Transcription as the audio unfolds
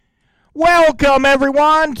Welcome,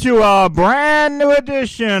 everyone, to a brand new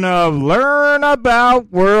edition of Learn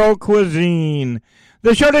About World Cuisine,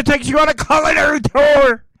 the show that takes you on a culinary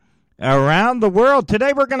tour around the world.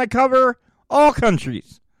 Today, we're going to cover all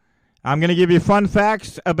countries. I'm going to give you fun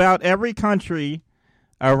facts about every country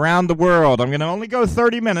around the world. I'm going to only go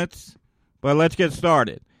 30 minutes, but let's get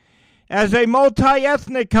started. As a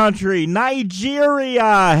multi-ethnic country, Nigeria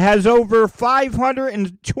has over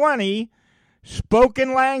 520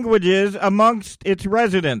 spoken languages amongst its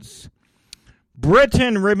residents.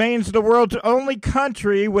 Britain remains the world's only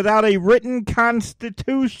country without a written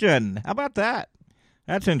constitution. How about that?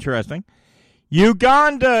 That's interesting.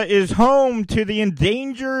 Uganda is home to the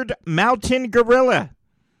endangered mountain gorilla.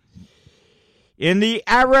 In the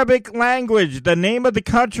Arabic language, the name of the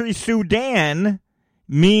country, Sudan,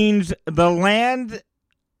 means the land.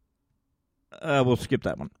 We'll skip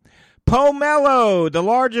that one. Pomelo, the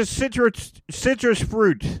largest citrus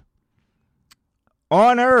fruit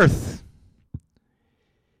on Earth.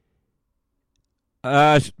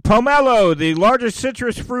 Pomelo, the largest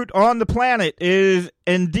citrus fruit on the planet, is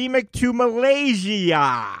endemic to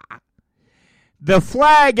Malaysia. The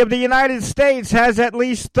flag of the United States has at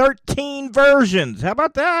least 13 versions. How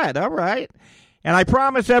about that? All right. And I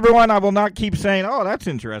promise everyone I will not keep saying, oh, that's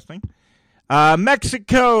interesting.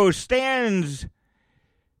 Mexico stands.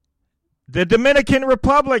 The Dominican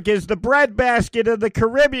Republic is the breadbasket of the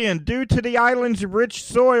Caribbean due to the island's rich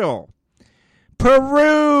soil.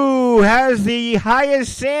 Peru has the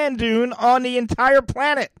highest sand dune on the entire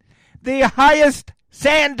planet. The highest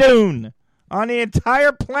sand dune on the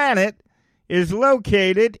entire planet is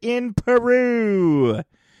located in Peru.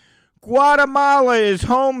 Guatemala is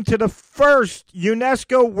home to the first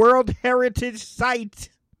UNESCO World Heritage Site.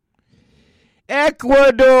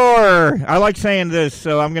 Ecuador. I like saying this,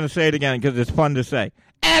 so I'm going to say it again because it's fun to say.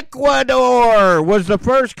 Ecuador was the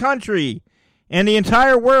first country in the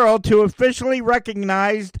entire world to officially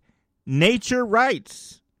recognize nature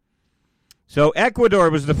rights. So Ecuador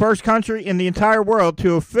was the first country in the entire world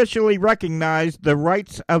to officially recognize the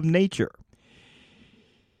rights of nature.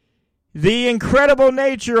 The incredible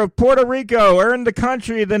nature of Puerto Rico earned the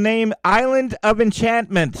country the name Island of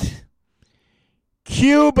Enchantment.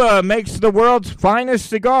 Cuba makes the world's finest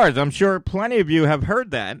cigars. I'm sure plenty of you have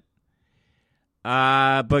heard that.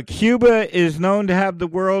 But Cuba is known to have the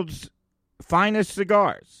world's finest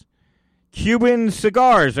cigars. Cuban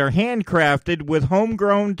cigars are handcrafted with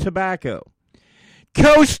homegrown tobacco.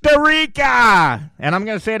 Costa Rica, and I'm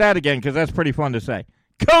going to say that again because that's pretty fun to say.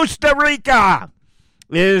 Costa Rica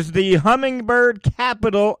is the hummingbird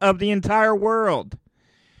capital of the entire world.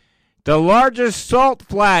 The largest salt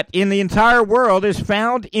flat in the entire world is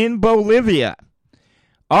found in Bolivia.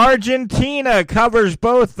 Argentina covers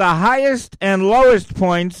both the highest and lowest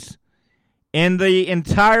points in the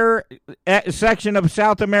entire section of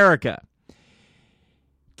South America.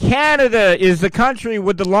 Canada is the country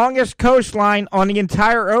with the longest coastline on the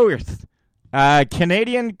entire earth.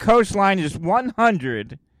 Canadian coastline is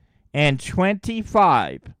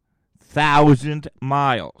 125,000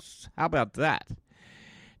 miles. How about that?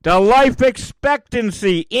 The life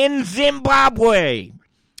expectancy in Zimbabwe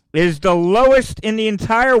is the lowest in the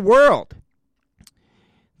entire world.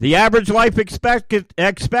 The average life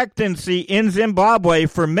expectancy in Zimbabwe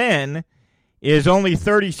for men is only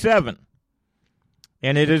 37,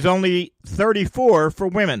 and it is only 34 for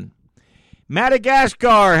women.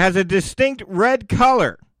 Madagascar has a distinct red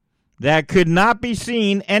color that could not be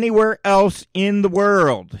seen anywhere else in the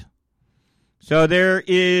world. So there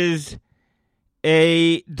is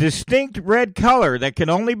a distinct red color that can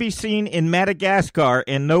only be seen in Madagascar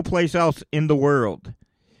and no place else in the world.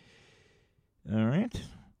 All right.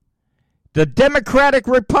 The Democratic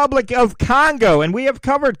Republic of Congo, and we have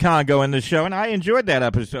covered Congo in the show, and I enjoyed that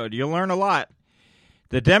episode. You'll learn a lot.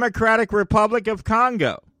 The Democratic Republic of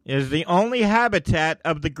Congo is the only habitat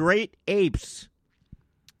of the great apes.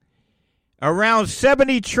 Around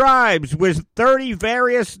 70 tribes with 30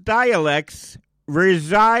 various dialects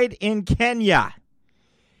reside in Kenya.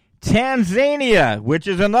 Tanzania, which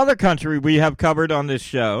is another country we have covered on this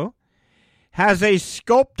show, has a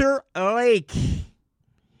sculptor lake.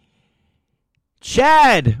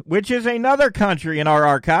 Chad, which is another country in our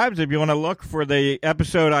archives. If you want to look for the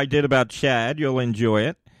episode I did about Chad, you'll enjoy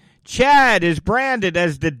it. Chad is branded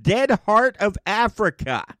as the dead heart of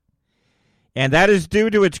Africa, and that is due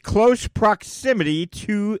to its close proximity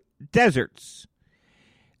to deserts.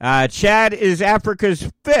 Chad is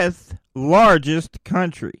Africa's 5th largest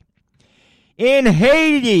country. In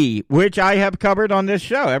Haiti, which I have covered on this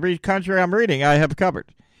show, every country I'm reading I have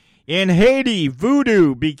covered. In Haiti,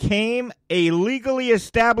 voodoo became a legally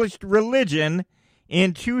established religion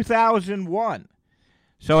in 2001.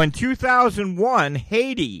 So in 2001,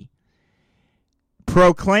 Haiti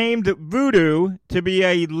proclaimed voodoo to be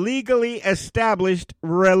a legally established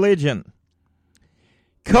religion.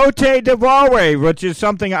 Cote d'Ivoire, which is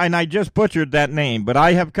something, and I just butchered that name, but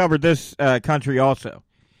I have covered this country also,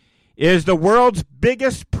 is the world's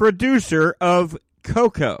biggest producer of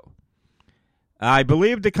cocoa. I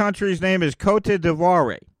believe the country's name is Cote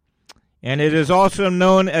d'Ivoire, and it is also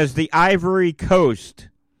known as the Ivory Coast,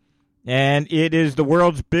 and it is the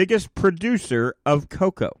world's biggest producer of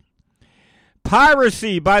cocoa.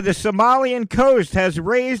 Piracy by the Somalian coast has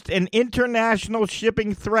raised an international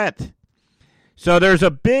shipping threat. So there's a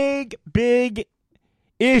big, big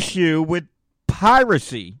issue with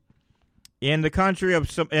piracy in the country of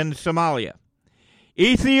in Somalia.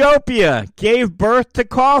 Ethiopia gave birth to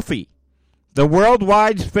coffee, the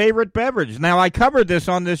worldwide's favorite beverage. Now, I covered this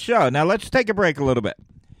on this show. Now, let's take a break a little bit.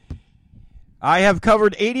 I have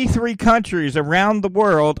covered 83 countries around the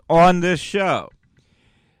world on this show.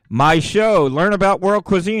 My show, Learn About World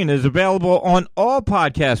Cuisine, is available on all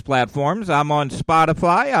podcast platforms. I'm on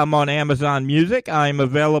Spotify. I'm on Amazon Music. I'm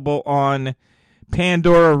available on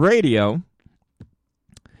Pandora Radio.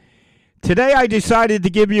 Today, I decided to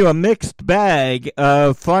give you a mixed bag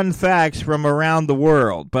of fun facts from around the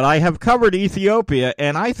world. But I have covered Ethiopia,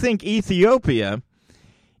 and I think Ethiopia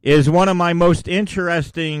is one of my most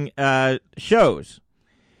interesting shows.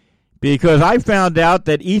 Because I found out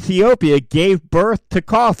that Ethiopia gave birth to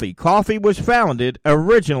coffee. Coffee was founded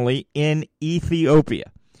originally in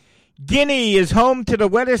Ethiopia. Guinea is home to the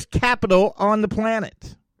wettest capital on the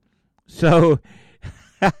planet. So,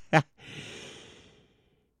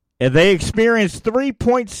 they experience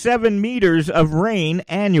 3.7 meters of rain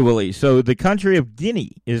annually. So, the country of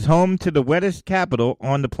Guinea is home to the wettest capital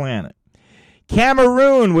on the planet.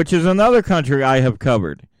 Cameroon, which is another country I have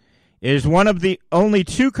covered, is one of the only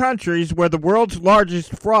two countries where the world's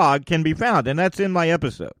largest frog can be found, and that's in my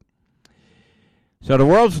episode. So the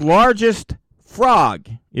world's largest frog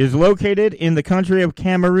is located in the country of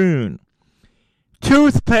Cameroon.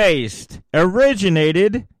 Toothpaste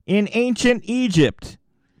originated in ancient Egypt.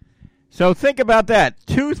 So think about that.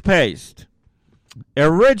 Toothpaste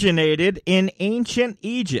originated in ancient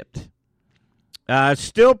Egypt.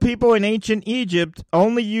 Still, people in ancient Egypt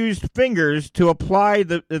only used fingers to apply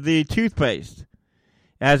the toothpaste,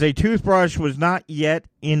 as a toothbrush was not yet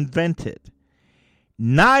invented.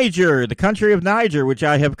 Niger, the country of Niger, which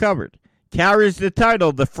I have covered, carries the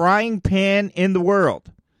title, the frying pan in the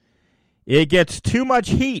world. It gets too much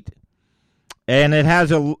heat, and it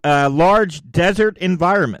has a large desert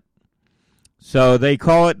environment. So they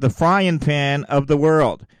call it the frying pan of the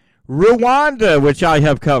world. Rwanda, which I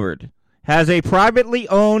have covered, has a privately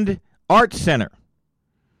owned art center.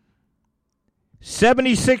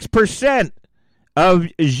 76% of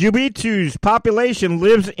Djibouti's population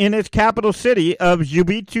lives in its capital city of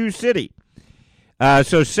Djibouti City.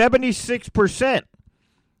 So 76%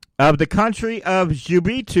 of the country of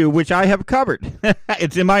Djibouti, which I have covered,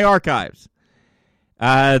 it's in my archives,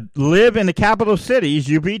 live in the capital city,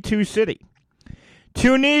 Djibouti City.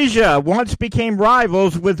 Tunisia once became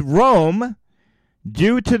rivals with Rome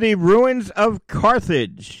due to the ruins of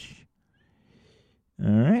Carthage.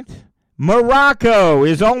 All right. Morocco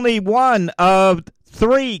is only one of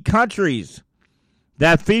 3 countries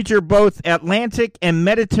that feature both Atlantic and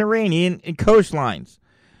Mediterranean coastlines.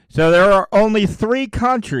 So there are only 3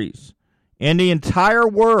 countries in the entire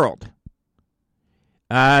world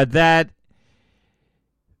that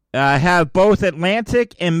have both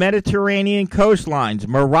Atlantic and Mediterranean coastlines.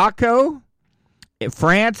 Morocco,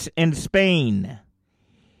 France, and Spain.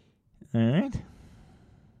 All right.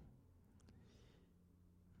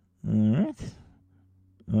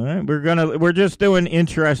 We're just doing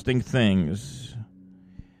interesting things.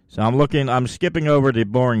 So I'm skipping over the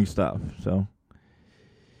boring stuff. So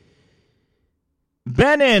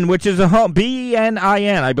Benin, which is a home, Benin,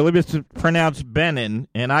 I believe it's pronounced Benin,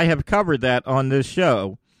 and I have covered that on this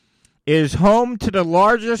show, is home to the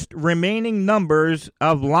largest remaining numbers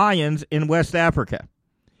of lions in West Africa.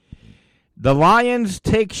 The lions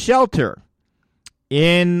take shelter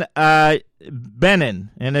in Benin,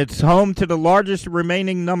 and it's home to the largest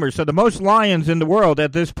remaining numbers. So the most lions in the world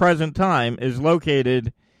at this present time is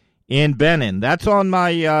located in Benin. That's on my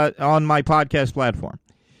podcast platform.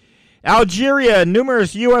 Algeria,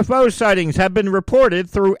 numerous UFO sightings have been reported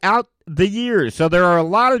throughout the years. So there are a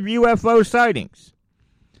lot of UFO sightings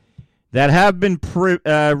that have been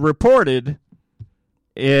reported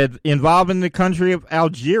involving the country of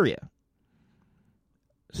Algeria.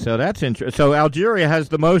 So that's interesting. So Algeria has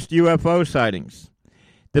the most UFO sightings.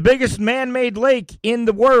 The biggest man-made lake in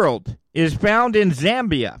the world is found in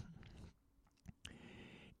Zambia.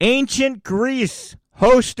 Ancient Greece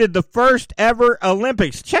hosted the first ever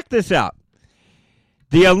Olympics. Check this out.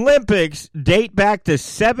 The Olympics date back to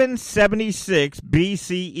 776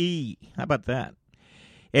 BCE. How about that?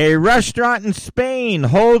 A restaurant in Spain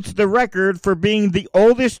holds the record for being the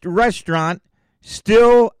oldest restaurant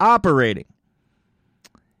still operating.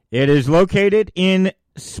 It is located in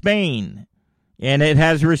Spain, and it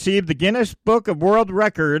has received the Guinness Book of World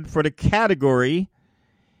Record for the category.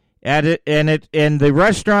 And the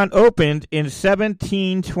restaurant opened in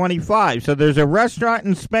 1725. So there's a restaurant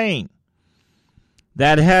in Spain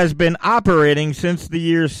that has been operating since the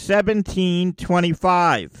year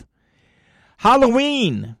 1725.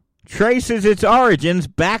 Halloween traces its origins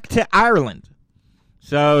back to Ireland.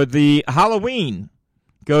 So the Halloween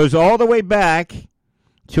goes all the way back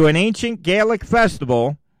to an ancient Gaelic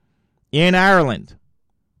festival in Ireland.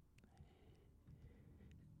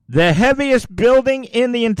 The heaviest building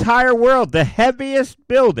in the entire world,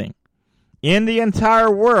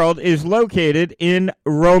 is located in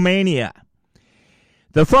Romania.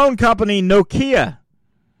 The phone company Nokia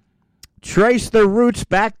traced their roots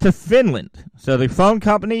back to Finland. So the phone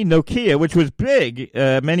company Nokia, which was big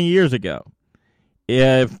many years ago,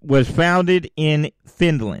 was founded in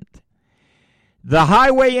Finland. The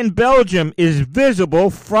highway in Belgium is visible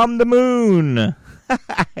from the moon.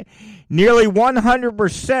 Nearly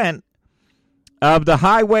 100% of the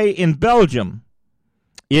highway in Belgium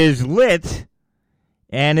is lit,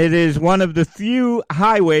 and it is one of the few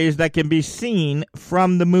highways that can be seen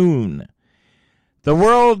from the moon. The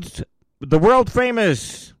world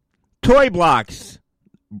famous toy blocks,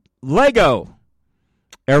 Lego,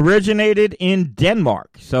 originated in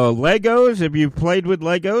Denmark. So Legos, if you've played with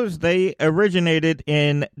Legos, they originated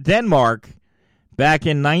in Denmark back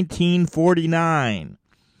in 1949.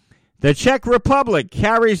 The Czech Republic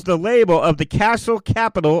carries the label of the castle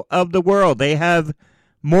capital of the world. They have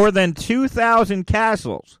more than 2,000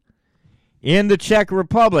 castles in the Czech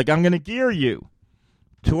Republic. I'm going to gear you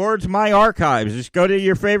towards my archives. Just go to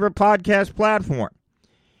your favorite podcast platform.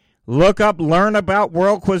 Look up Learn About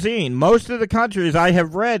World Cuisine. Most of the countries I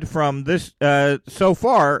have read from this so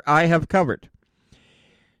far, I have covered.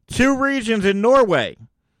 2 regions in Norway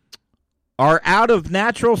are out of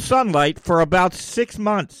natural sunlight for about 6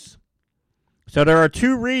 months. So there are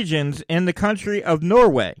 2 regions in the country of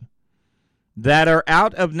Norway that are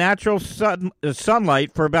out of natural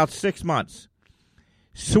sunlight for about 6 months.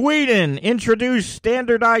 Sweden introduced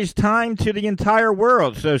standardized time to the entire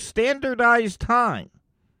world. So standardized time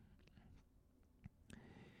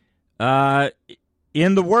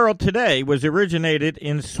in the world today was originated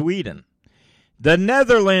in Sweden. The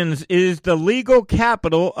Netherlands is the legal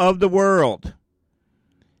capital of the world.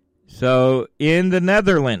 So in the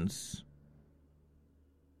Netherlands,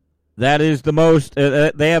 that is the most,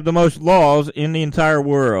 they have the most laws in the entire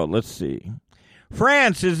world. Let's see.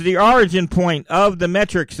 France is the origin point of the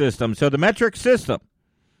metric system. So the metric system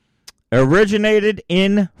originated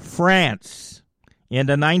in France in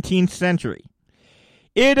the 19th century.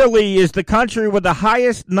 Italy is the country with the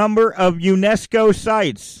highest number of UNESCO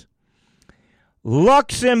sites.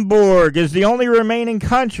 Luxembourg is the only remaining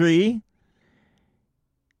country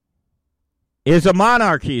is a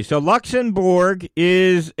monarchy. So Luxembourg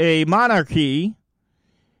is a monarchy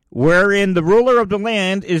wherein the ruler of the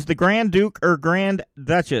land is the Grand Duke or Grand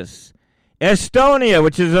Duchess. Estonia,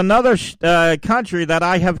 which is another country that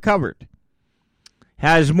I have covered,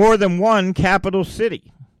 has more than one capital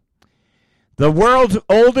city. The world's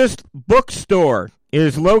oldest bookstore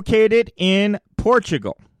is located in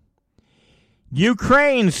Portugal.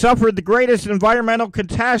 Ukraine suffered the greatest environmental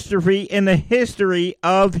catastrophe in the history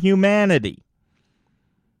of humanity.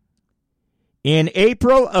 In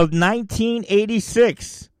April of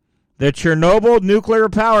 1986, the Chernobyl nuclear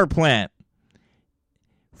power plant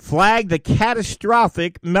flagged the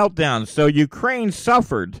catastrophic meltdown. So Ukraine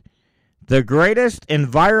suffered the greatest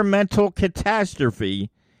environmental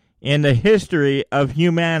catastrophe in the history of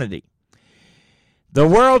humanity. The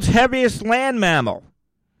world's heaviest land mammal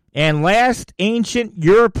and last ancient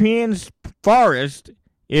European forest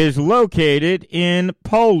is located in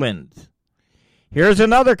Poland. Here's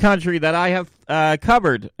another country that I have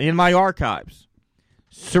covered in my archives.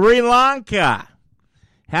 Sri Lanka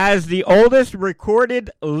has the oldest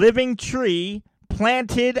recorded living tree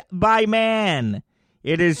planted by man.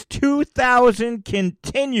 It is 2,000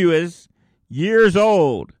 continuous years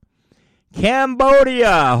old.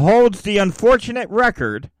 Cambodia holds the unfortunate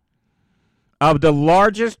record of the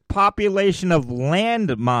largest population of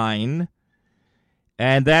landmine,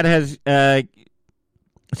 and that has,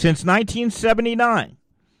 since 1979,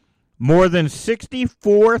 more than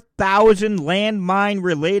 64,000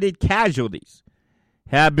 landmine-related casualties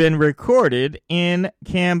have been recorded in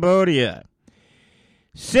Cambodia.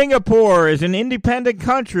 Singapore is an independent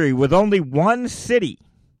country with only one city.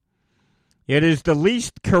 It is the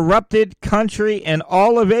least corrupted country in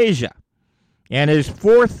all of Asia and is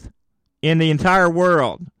fourth in the entire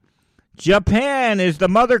world. Japan is the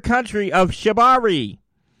mother country of shibari.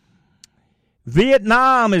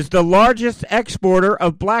 Vietnam is the largest exporter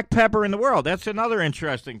of black pepper in the world. That's another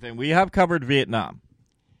interesting thing. We have covered Vietnam.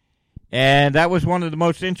 And that was one of the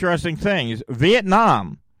most interesting things.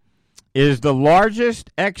 Vietnam is the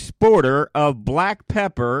largest exporter of black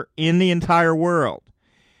pepper in the entire world.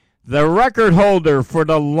 The record holder for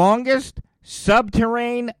the longest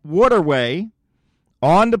subterranean waterway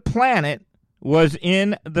on the planet was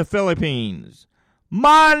in the Philippines.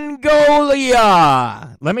 Mongolia.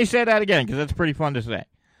 Let me say that again because that's pretty fun to say.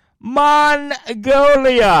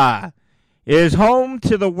 Mongolia is home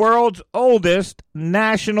to the world's oldest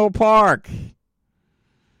national park.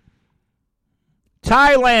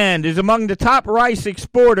 Thailand is among the top rice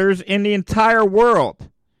exporters in the entire world.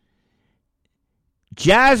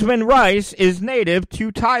 Jasmine rice is native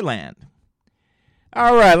to Thailand.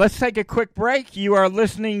 All right, let's take a quick break. You are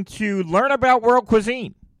listening to Learn About World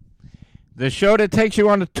Cuisine, the show that takes you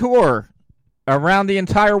on a tour around the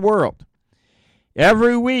entire world.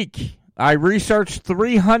 Every week, I research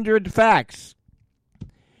 300 facts.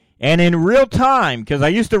 And in real time, because I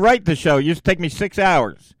used to write the show, it used to take me 6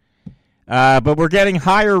 hours. But we're getting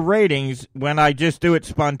higher ratings when I just do it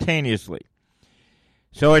spontaneously.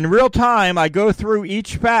 So in real time, I go through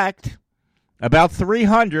each fact, about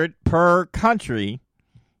 300 per country,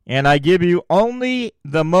 and I give you only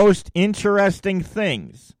the most interesting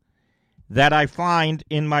things that I find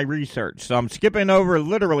in my research. So I'm skipping over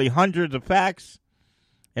literally hundreds of facts,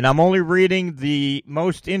 and I'm only reading the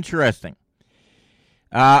most interesting.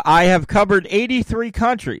 I have covered 83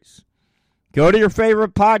 countries. Go to your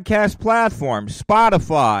favorite podcast platform,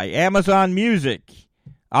 Spotify, Amazon Music,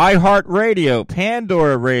 iHeartRadio,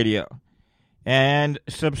 Pandora Radio, and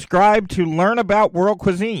subscribe to Learn About World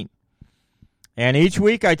Cuisine. And each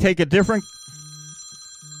week I take a different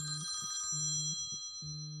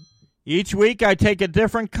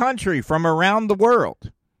country from around the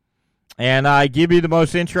world. And I give you the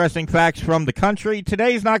most interesting facts from the country.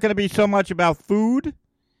 Today's not going to be so much about food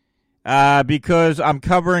because I'm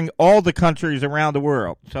covering all the countries around the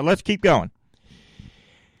world. So let's keep going.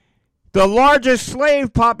 The largest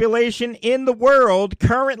slave population in the world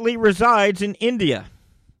currently resides in India.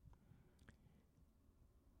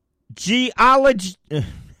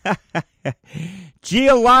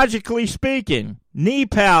 Geologically speaking,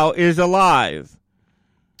 Nepal is alive.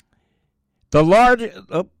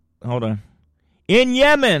 In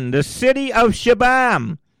Yemen, the city of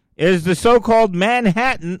Shibam is the so-called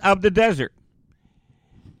Manhattan of the desert.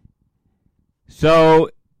 So,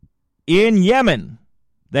 in Yemen,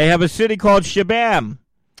 they have a city called Shibam,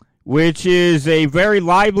 which is a very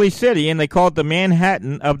lively city, and they call it the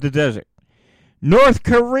Manhattan of the desert. North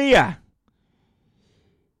Korea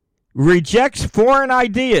rejects foreign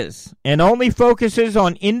ideas and only focuses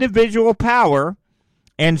on individual power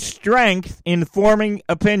and strength in forming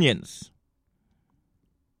opinions.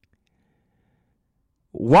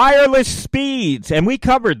 Wireless speeds, and we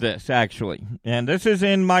covered this actually, and this is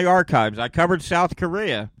in my archives. I covered South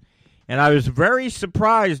Korea, and I was very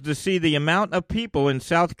surprised to see the amount of people in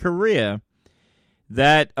South Korea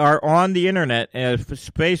that are on the internet,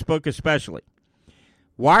 Facebook especially.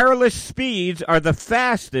 Wireless speeds are the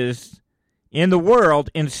fastest in the world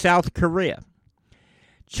in South Korea.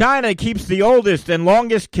 China keeps the oldest and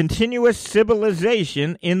longest continuous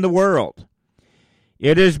civilization in the world.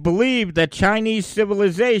 It is believed that Chinese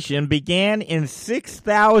civilization began in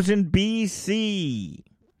 6000 BC.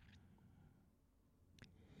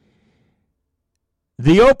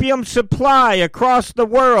 The opium supply across the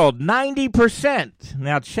world, 90%.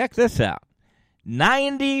 Now check this out.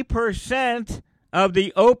 90% of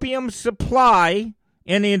the opium supply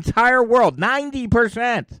in the entire world,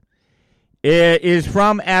 90%, is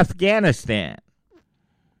from Afghanistan.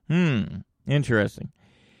 Interesting.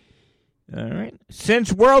 All right.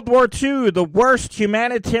 Since World War II, the worst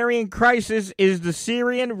humanitarian crisis is the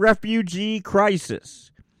Syrian refugee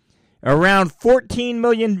crisis. Around 14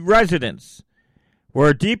 million residents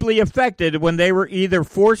were deeply affected when they were either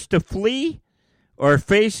forced to flee or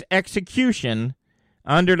face execution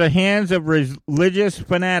under the hands of religious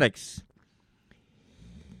fanatics.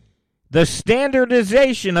 The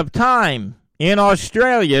standardization of time in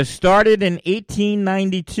Australia started in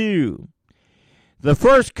 1892. The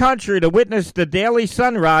first country to witness the daily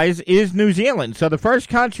sunrise is New Zealand. So the first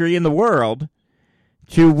country in the world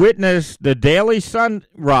to witness the daily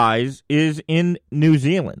sunrise is in New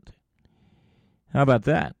Zealand. How about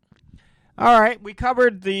that? All right, we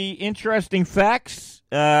covered the interesting facts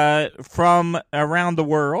from around the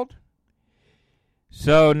world.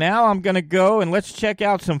 So now I'm going to go and let's check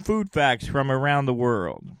out some food facts from around the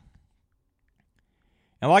world.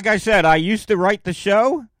 And like I said, I used to write the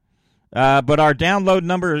show, but our download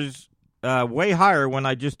number is way higher when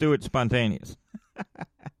I just do it spontaneous.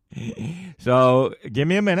 So give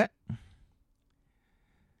me a minute.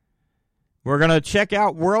 We're going to check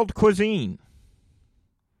out world cuisine.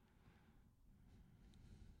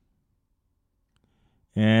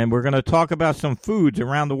 And we're going to talk about some foods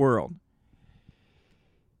around the world.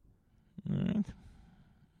 All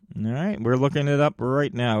right, we're looking it up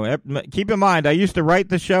right now. Keep in mind, I used to write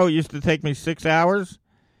the show. It used to take me 6 hours.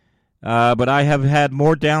 But I have had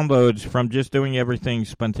more downloads from just doing everything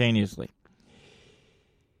spontaneously.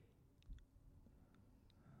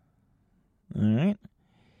 All right.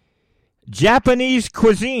 Japanese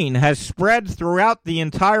cuisine has spread throughout the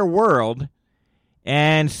entire world,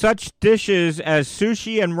 and such dishes as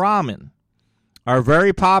sushi and ramen are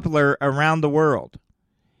very popular around the world.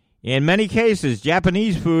 In many cases,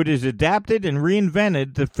 Japanese food is adapted and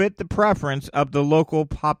reinvented to fit the preference of the local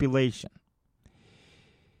population.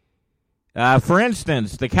 For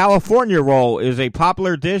instance, the California roll is a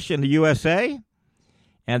popular dish in the USA,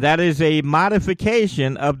 and that is a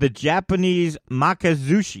modification of the Japanese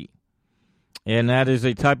makizushi, and that is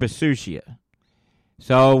a type of sushi.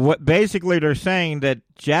 So what basically they're saying that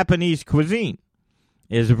Japanese cuisine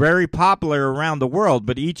is very popular around the world,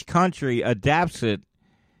 but each country adapts it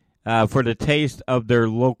for the taste of their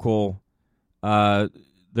local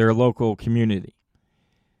community.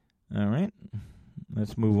 All right,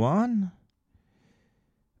 let's move on.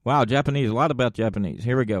 Wow, Japanese, a lot about Japanese.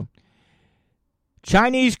 Here we go.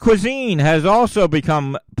 Chinese cuisine has also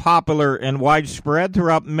become popular and widespread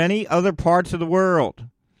throughout many other parts of the world,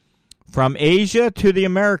 from Asia to the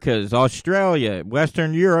Americas, Australia,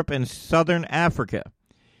 Western Europe, and Southern Africa.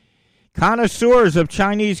 Connoisseurs of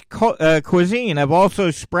Chinese cuisine have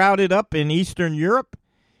also sprouted up in Eastern Europe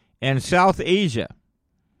and South Asia.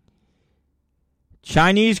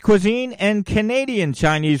 Chinese cuisine and Canadian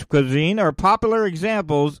Chinese cuisine are popular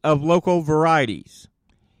examples of local varieties.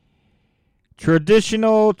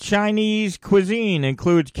 Traditional Chinese cuisine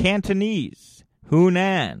includes Cantonese,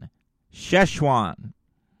 Hunan, Szechuan.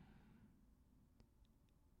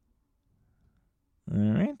 All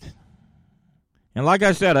right. And like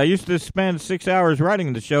I said, I used to spend 6 hours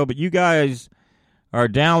writing the show, but you guys are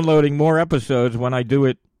downloading more episodes when I do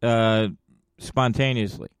it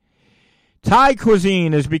spontaneously. Thai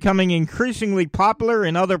cuisine is becoming increasingly popular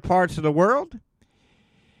in other parts of the world.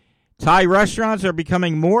 Thai restaurants are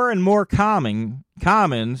becoming more and more common,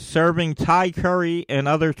 serving Thai curry and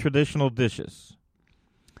other traditional dishes.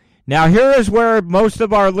 Now, here is where most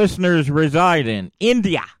of our listeners reside in,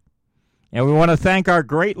 India. And we want to thank our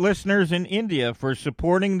great listeners in India for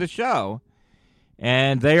supporting the show.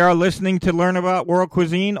 And they are listening to Learn About World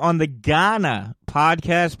Cuisine on the Ghana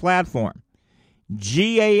podcast platform.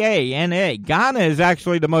 G-A-A-N-A. Ghana is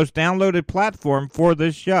actually the most downloaded platform for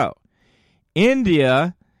this show.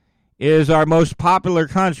 India is our most popular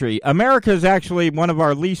country. America is actually one of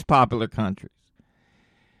our least popular countries.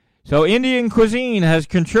 So Indian cuisine has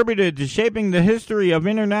contributed to shaping the history of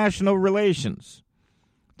international relations.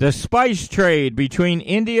 The spice trade between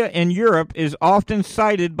India and Europe is often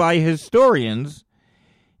cited by historians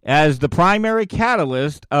as the primary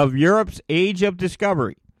catalyst of Europe's age of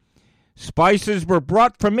discovery. Spices were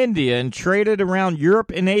brought from India and traded around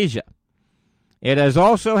Europe and Asia. It has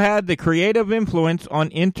also had the creative influence on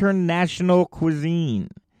international cuisine.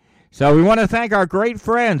 So we want to thank our great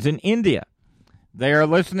friends in India. They are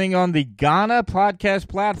listening on the Ghana podcast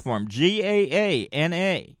platform,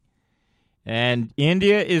 G-A-A-N-A. And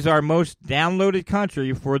India is our most downloaded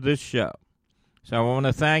country for this show. So I want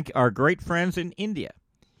to thank our great friends in India.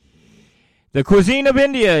 The cuisine of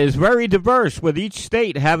India is very diverse, with each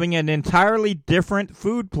state having an entirely different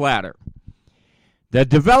food platter. The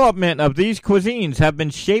development of these cuisines have been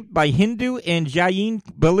shaped by Hindu and Jain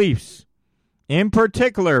beliefs, in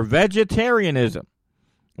particular vegetarianism,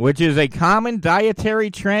 which is a common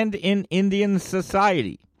dietary trend in Indian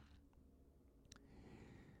society.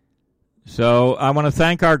 So I want to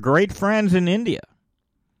thank our great friends in India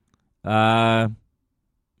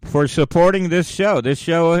for supporting this show. This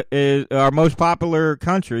show is our most popular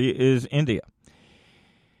country is India.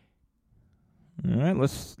 All right,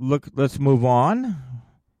 let's move on.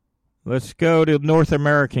 Let's go to North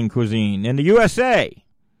American cuisine. In the USA,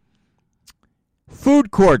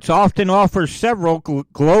 food courts often offer several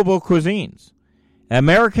global cuisines.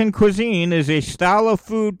 American cuisine is a style of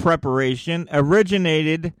food preparation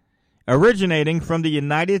originating from the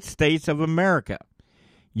United States of America.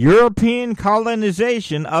 European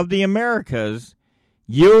colonization of the Americas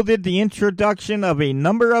yielded the introduction of a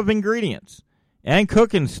number of ingredients and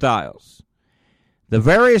cooking styles. The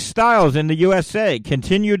various styles in the USA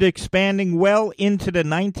continued expanding well into the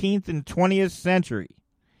 19th and 20th century,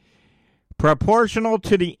 proportional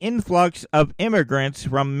to the influx of immigrants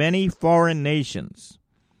from many foreign nations.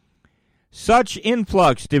 Such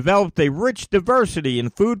influx developed a rich diversity in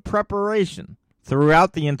food preparation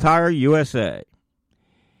throughout the entire USA.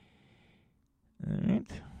 All right.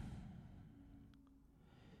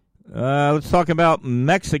 Let's talk about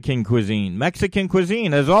Mexican cuisine. Mexican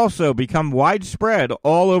cuisine has also become widespread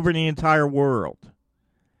all over the entire world.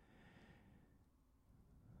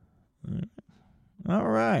 All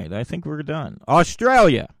right, I think we're done.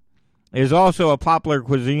 Australia is also a popular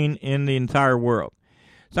cuisine in the entire world.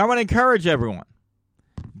 So I want to encourage everyone,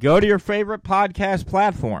 go to your favorite podcast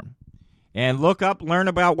platform and learn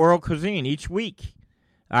about world cuisine each week.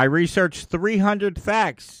 I researched 300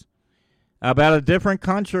 facts about a different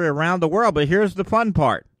country around the world, but here's the fun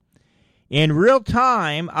part. In real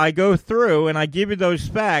time, I go through and I give you those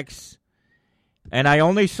facts, and I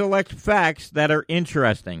only select facts that are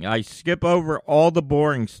interesting. I skip over all the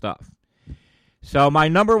boring stuff. So my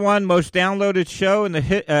number one most downloaded show in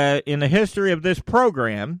the history of this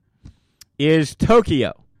program is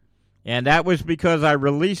Tokyo. And that was because I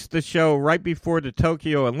released the show right before the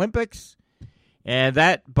Tokyo Olympics, and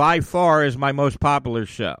that by far is my most popular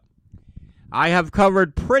show. I have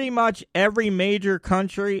covered pretty much every major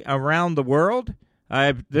country around the world.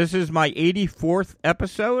 This is my 84th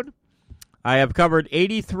episode. I have covered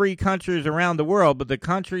 83 countries around the world, but the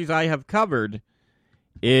countries I have covered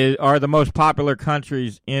are the most popular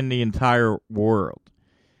countries in the entire world.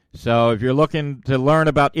 So if you're looking to learn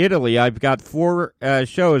about Italy, I've got 4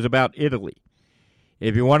 shows about Italy.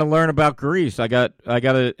 If you want to learn about Greece, I got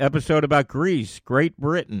an episode about Greece, Great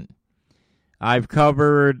Britain. I've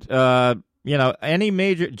covered any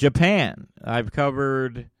major Japan. I've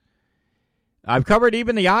covered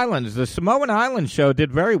even the islands. The Samoan Island show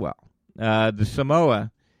did very well. The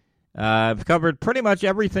Samoa. I've covered pretty much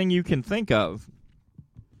everything you can think of.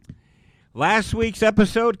 Last week's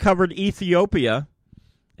episode covered Ethiopia,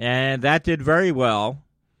 and that did very well.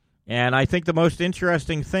 And I think the most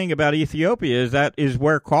interesting thing about Ethiopia is that is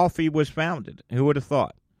where coffee was founded. Who would have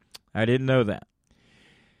thought? I didn't know that.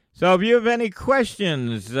 So if you have any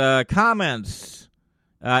questions, comments,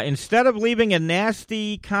 instead of leaving a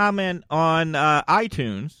nasty comment on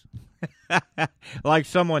iTunes, like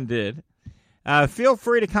someone did, feel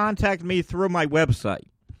free to contact me through my website.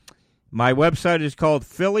 My website is called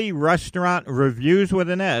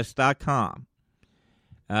PhillyRestaurantReviewsWithAS.com.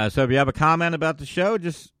 So if you have a comment about the show,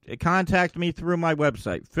 just contact me through my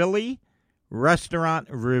website,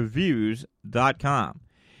 PhillyRestaurantReviews.com.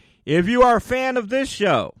 If you are a fan of this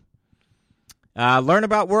show, learn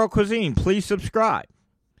about world cuisine, please subscribe.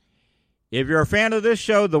 If you're a fan of this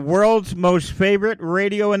show, the world's most favorite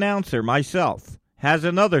radio announcer, myself, has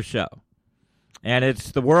another show. And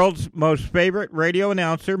it's the world's most favorite radio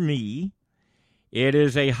announcer, me. It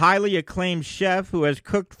is a highly acclaimed chef who has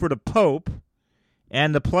cooked for the Pope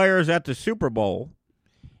and the players at the Super Bowl.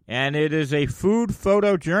 And it is a food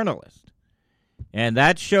photojournalist. And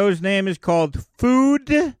that show's name is called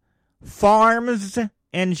Food, Farms,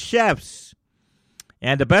 and Chefs.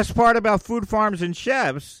 And the best part about Food, Farms, and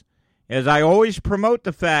Chefs is I always promote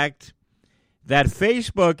the fact that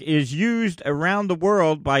Facebook is used around the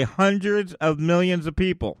world by hundreds of millions of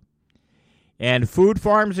people. And Food,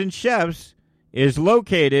 Farms, and Chefs is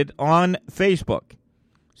located on Facebook.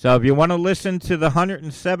 So if you want to listen to the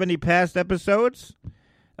 170 past episodes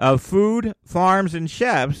of Food, Farms, and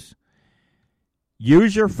Chefs,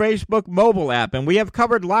 use your Facebook mobile app. And we have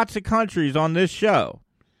covered lots of countries on this show.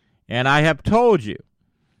 And I have told you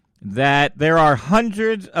that there are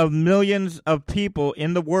hundreds of millions of people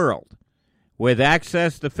in the world with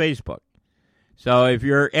access to Facebook. So if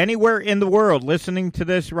you're anywhere in the world listening to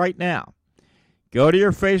this right now, go to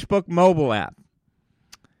your Facebook mobile app.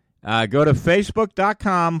 Go to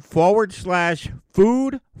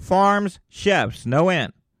facebook.com/Food, Farms, Chefs, no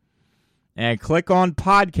N, and click on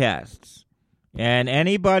podcasts. And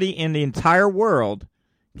anybody in the entire world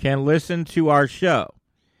can listen to our show.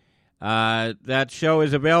 That show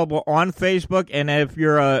is available on Facebook, and if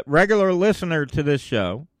you're a regular listener to this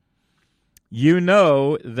show, you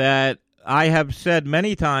know that I have said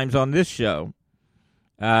many times on this show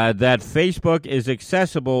that Facebook is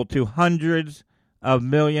accessible to hundreds of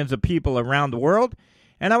millions of people around the world.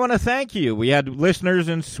 And I want to thank you. We had listeners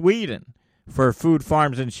in Sweden for Food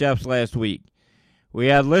Farms and Chefs last week. We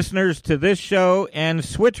had listeners to this show in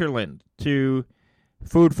Switzerland to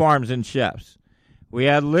Food Farms and Chefs. We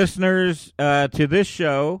had listeners to this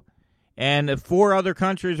show and 4 other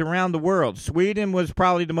countries around the world. Sweden was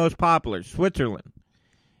probably the most popular, Switzerland.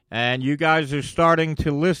 And you guys are starting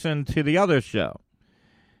to listen to the other show.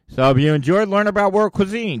 So if you enjoyed Learn About World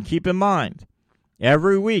Cuisine, keep in mind,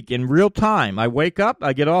 every week in real time, I wake up,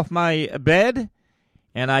 I get off my bed,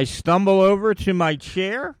 and I stumble over to my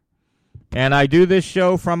chair, and I do this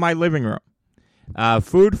show from my living room.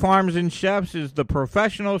 Food Farms and Chefs is the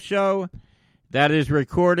professional show that is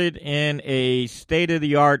recorded in a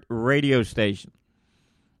state-of-the-art radio station.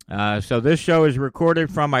 So this show is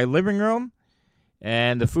recorded from my living room,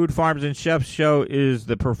 and the Food Farms and Chefs show is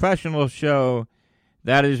the professional show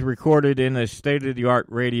that is recorded in a state-of-the-art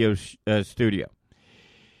radio studio.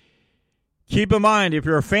 Keep in mind, if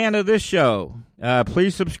you're a fan of this show,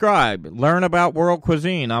 please subscribe. Learn About World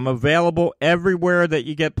Cuisine. I'm available everywhere that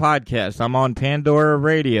you get podcasts. I'm on Pandora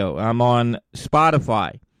Radio. I'm on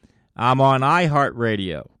Spotify. I'm on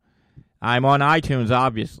iHeartRadio. I'm on iTunes,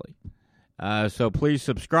 obviously. So please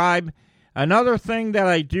subscribe. Another thing that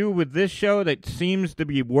I do with this show that seems to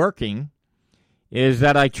be working is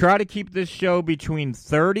that I try to keep this show between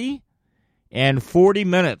 30 and 40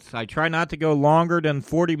 minutes. I try not to go longer than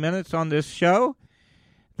 40 minutes on this show.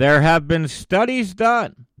 There have been studies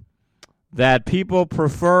done that people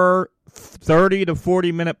prefer 30 to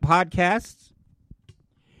 40-minute podcasts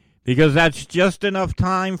because that's just enough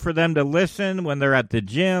time for them to listen when they're at the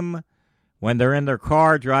gym, when they're in their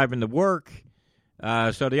car driving to work.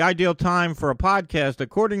 So the ideal time for a podcast,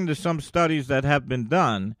 according to some studies that have been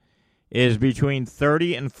done, is between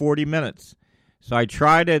 30 and 40 minutes. So I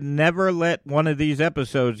try to never let one of these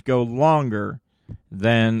episodes go longer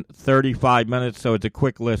than 35 minutes, so it's a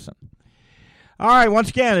quick listen. All right, once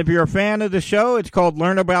again, if you're a fan of the show, it's called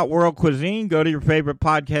Learn About World Cuisine. Go to your favorite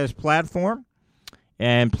podcast platform,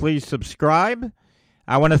 and please subscribe.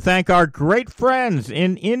 I want to thank our great friends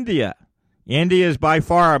in India. India is by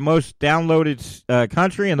far our most downloaded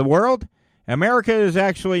country in the world. America is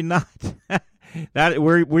actually not.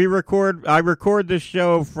 I record this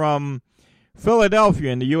show from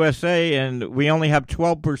Philadelphia in the USA, and we only have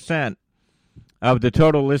 12% of the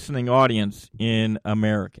total listening audience in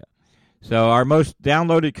America. So our most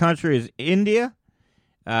downloaded country is India.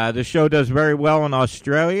 The show does very well in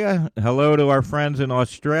Australia. Hello to our friends in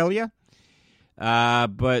Australia.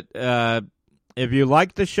 But if you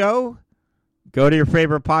like the show, go to your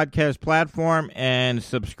favorite podcast platform and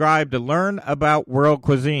subscribe to Learn About World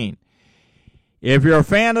Cuisine. If you're a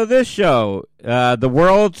fan of this show, the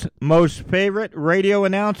world's most favorite radio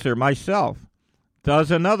announcer, myself, does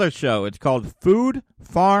another show. It's called Food,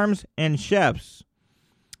 Farms, and Chefs.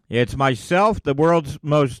 It's myself, the world's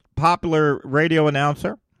most popular radio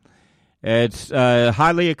announcer. It's a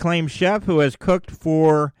highly acclaimed chef who has cooked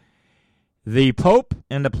for the Pope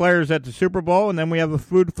and the players at the Super Bowl, and then we have a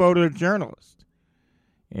food photojournalist.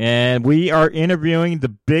 And we are interviewing the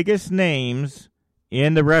biggest names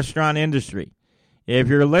in the restaurant industry. If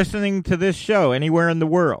you're listening to this show anywhere in the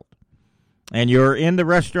world, and you're in the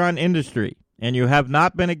restaurant industry, and you have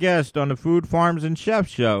not been a guest on the Food, Farms, and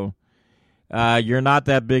Chefs show, you're not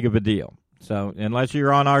that big of a deal. So unless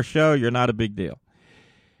you're on our show, you're not a big deal.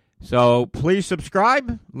 So please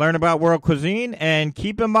subscribe, Learn About World Cuisine, and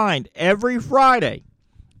keep in mind, every Friday,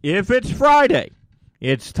 if it's Friday,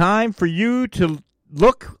 it's time for you to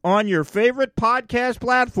look on your favorite podcast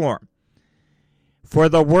platform for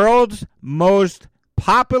the world's most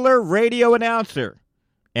popular radio announcer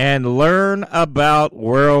and learn about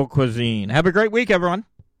world cuisine. Have a great week, everyone.